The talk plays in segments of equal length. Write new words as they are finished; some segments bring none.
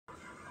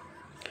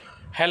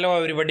Hello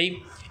everybody,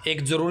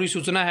 एक ज़रूरी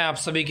सूचना है आप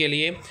सभी के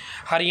लिए।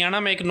 हरियाणा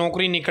में एक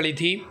नौकरी निकली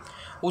थी,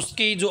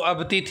 उसकी जो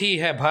अब तिथि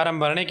है, फार्म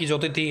भरने की जो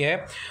तिथि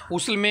है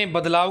उसमें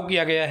बदलाव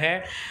किया गया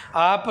है।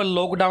 आप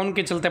लॉकडाउन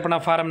के चलते अपना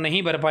फार्म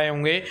नहीं भर पाए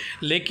होंगे,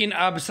 लेकिन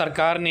अब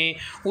सरकार ने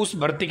उस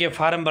भर्ती के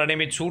फार्म भरने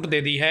में छूट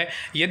दे दी है।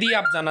 यदि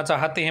आप जानना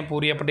चाहते हैं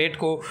पूरी अपडेट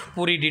को,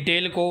 पूरी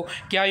डिटेल को,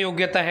 क्या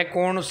योग्यता है,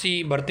 कौन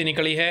सी भर्ती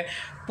निकली है,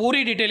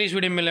 पूरी डिटेल इस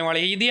वीडियो में मिलने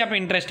वाली है। यदि आप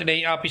इंटरेस्टेड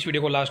हैं, आप इस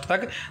वीडियो को लास्ट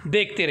तक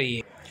देखते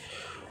रहिए।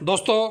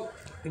 दोस्तों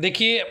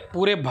देखिए,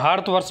 पूरे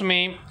भारतवर्ष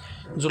में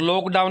जो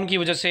लॉकडाउन की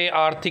वजह से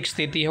आर्थिक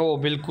स्थिति है वो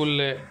बिल्कुल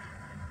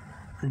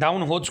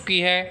डाउन हो चुकी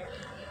है,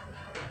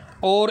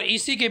 और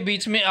इसी के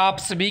बीच में आप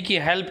सभी की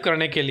हेल्प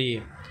करने के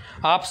लिए,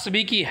 आप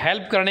सभी की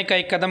हेल्प करने का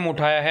एक कदम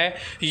उठाया है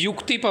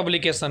युक्ति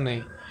पब्लिकेशन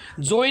ने।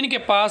 जो इनके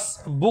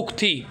पास बुक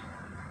थी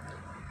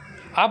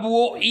अब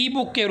वो ई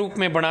बुक के रूप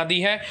में बना दी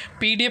है,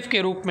 PDF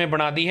के रूप में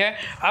बना दी है।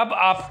 अब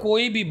आप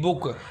कोई भी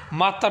बुक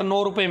मात्र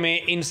 9 रुपये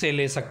में इनसे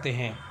ले सकते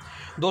हैं।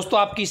 दोस्तों,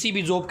 आप किसी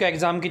भी जॉब के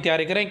एग्ज़ाम की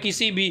तैयारी कर रहे हैं,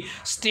 किसी भी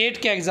स्टेट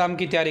के एग्ज़ाम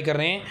की तैयारी कर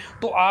रहे हैं,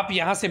 तो आप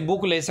यहाँ से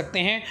बुक ले सकते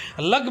हैं।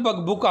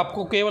 लगभग बुक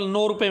आपको केवल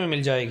 9 रुपये में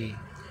मिल जाएगी।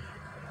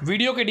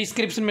 वीडियो के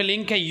डिस्क्रिप्शन में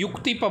लिंक है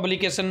युक्ति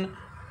पब्लिकेशन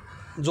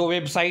जो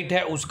वेबसाइट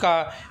है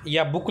उसका,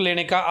 या बुक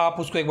लेने का। आप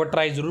उसको एक बार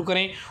ट्राई ज़रूर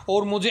करें,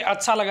 और मुझे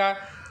अच्छा लगा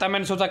तब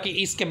मैंने सोचा कि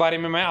इसके बारे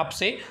में मैं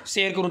आपसे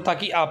शेयर करूँ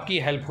ताकि आपकी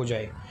हेल्प हो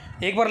जाए।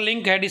 एक बार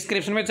लिंक है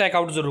डिस्क्रिप्शन में,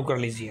 चेकआउट ज़रूर कर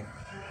लीजिए।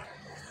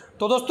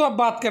 तो दोस्तों अब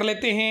बात कर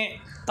लेते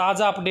हैं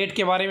ताज़ा अपडेट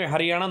के बारे में,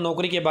 हरियाणा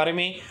नौकरी के बारे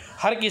में।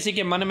 हर किसी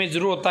के मन में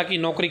ज़रूर होता कि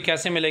नौकरी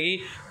कैसे मिलेगी,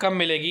 कब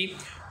मिलेगी।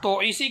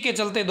 तो इसी के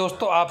चलते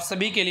दोस्तों आप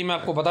सभी के लिए मैं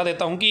आपको बता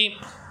देता हूं कि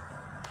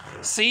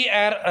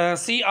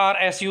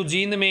CRSU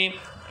जींद में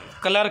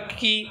क्लर्क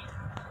की,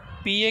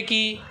 PA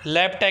की,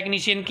 लैब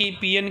टेक्नीशियन की,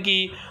 PN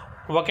की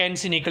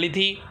वैकेंसी निकली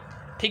थी।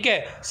 ठीक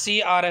है,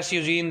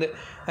 CRSU जींद,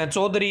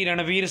 चौधरी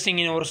रणवीर सिंह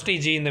यूनिवर्सिटी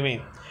जींद में।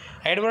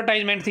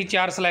 एडवर्टाइजमेंट थी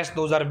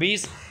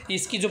 4/2020।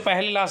 इसकी जो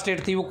पहली लास्ट डेट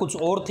थी वो कुछ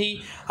और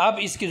थी, अब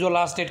इसकी जो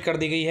लास्ट डेट कर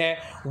दी गई है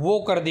वो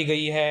कर दी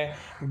गई है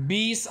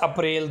 20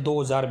 अप्रैल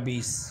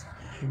 2020।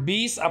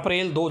 20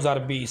 अप्रैल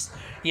 2020।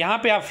 यहाँ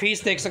पे आप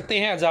फीस देख सकते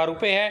हैं, 1000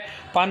 रुपये है,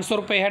 500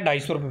 रुपये है,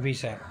 250 रुपये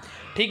फीस है।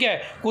 ठीक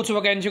है, कुछ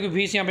वैकेंसियों की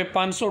फ़ीस यहाँ पे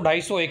 500,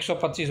 250,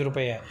 125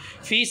 रुपये है।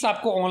 फ़ीस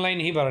आपको ऑनलाइन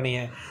ही भरनी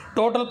है।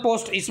 टोटल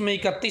पोस्ट इसमें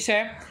 31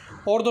 है।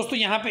 और दोस्तों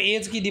यहाँ पे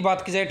एज की यदि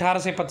बात की जाए 18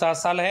 से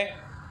 50 साल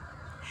है।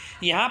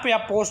 यहाँ पे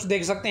आप पोस्ट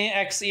देख सकते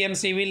हैं, XEN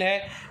सिविल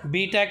है,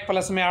 BTech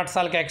प्लस में 8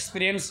 साल का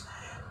एक्सपीरियंस,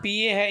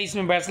 PA है,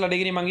 इसमें बैचलर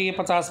डिग्री मांगी है,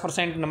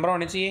 50% नंबर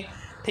होने चाहिए।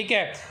 ठीक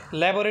है,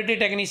 लेबोरेटरी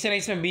टेक्नीशियन है,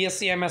 इसमें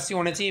BSc MSc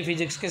होने चाहिए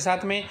फिजिक्स के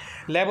साथ में।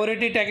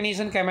 लेबोरेटरी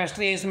टेक्नीशियन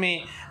केमिस्ट्री है,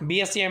 इसमें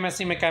BSc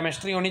MSc में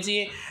केमिस्ट्री होनी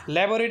चाहिए।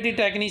 लेबोरेटरी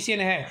टेक्नीशियन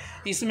है,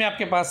 इसमें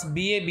आपके पास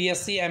BA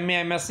BSc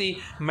MA MSc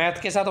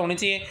math के साथ होनी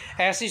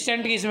चाहिए।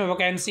 असिस्टेंट की इसमें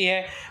वैकेंसी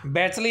है,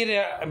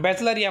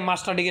 बैचलर या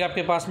मास्टर डिग्री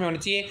आपके पास में होनी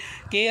चाहिए।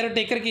 केयर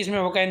टेकर की इसमें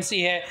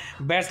वैकेंसी है,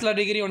 बैचलर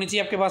डिग्री होनी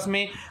चाहिए आपके पास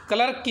में।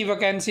 क्लर्क की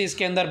वैकेंसी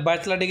इसके अंदर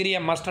बैचलर डिग्री या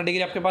मास्टर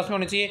डिग्री आपके पास में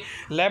होनी चाहिए।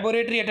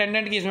 लेबोरेटरी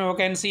अटेंडेंट की इसमें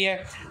वैकेंसी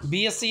है,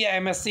 BSc या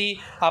MSc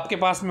आपके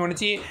पास में होनी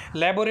चाहिए।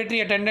 लेबोरेटरी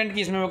अटेंडेंट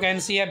की इसमें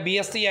वैकेंसी है,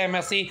 BSc या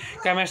MSc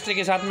केमिस्ट्री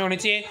के साथ में होनी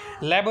चाहिए।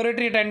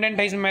 लेबोरेटरी अटेंडेंट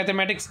है, इसमें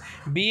मैथमेटिक्स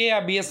BA या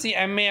BSc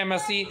MA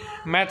MSc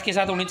मैथ के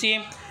साथ होनी चाहिए।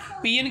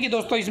 PN की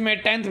दोस्तों इसमें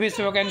 10th बेस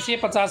पे वैकेंसी है,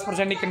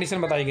 50% की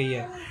कंडीशन बताई गई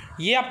है।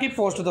 ये आपकी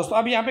पोस्ट है दोस्तों।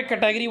 अब यहाँ पे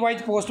कैटेगरी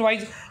वाइज, पोस्ट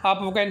वाइज आप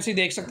वैकेंसी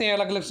देख सकते हैं,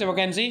 अलग अलग से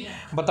वैकेंसी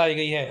बताई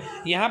गई है।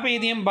 यहाँ पे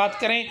यदि हम बात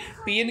करें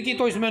PN की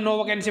तो इसमें 9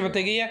 वैकेंसी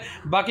बताई गई है।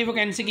 बाकी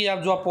वैकेंसी की आप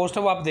जो आप पोस्ट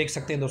है वो आप देख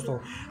सकते हैं दोस्तों।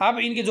 अब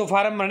इनके जो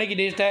फार्म भरने की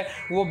डेट है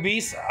वो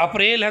 20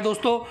 अप्रैल है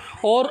दोस्तों।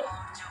 और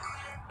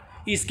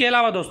इसके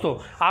अलावा दोस्तों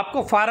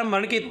आपको फार्म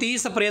भरने के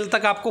 30 अप्रैल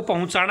तक आपको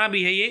पहुँचाना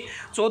भी है ये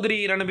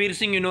चौधरी रणवीर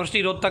सिंह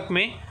यूनिवर्सिटी रोहतक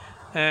में,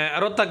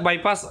 रोहतक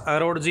बाईपास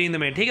रोड जींद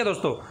में। ठीक है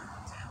दोस्तों,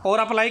 और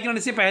अप्लाई करने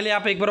से पहले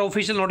आप एक बार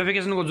ऑफिशियल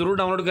नोटिफिकेशन को जरूर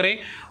डाउनलोड करें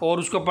और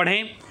उसको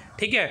पढ़ें।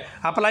 ठीक है,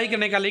 अप्लाई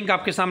करने का लिंक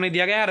आपके सामने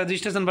दिया गया है,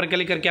 रजिस्ट्रेशन पर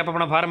क्लिक करके आप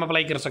अपना फार्म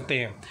अप्लाई कर सकते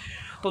हैं।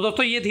 तो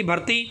दोस्तों ये थी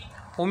भर्ती।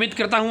 उम्मीद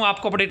करता हूँ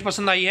आपको अपडेट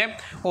पसंद आई है,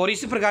 और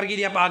इसी प्रकार की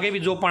यदि आप आगे भी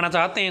जॉब पाना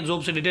चाहते हैं,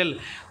 जॉब से डिटेल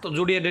तो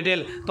जुड़िए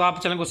डिटेल, तो आप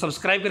चैनल को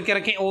सब्सक्राइब करके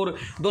रखें। और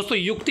दोस्तों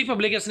युक्ति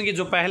पब्लिकेशन की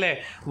जो पहल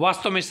है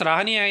वास्तव में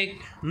सराहनीय है।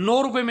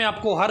 9 रुपये में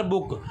आपको हर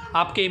बुक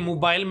आपके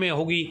मोबाइल में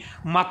होगी,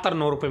 मात्र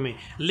 9 रुपये में।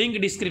 लिंक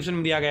डिस्क्रिप्शन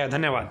में दिया गया है।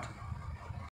 धन्यवाद।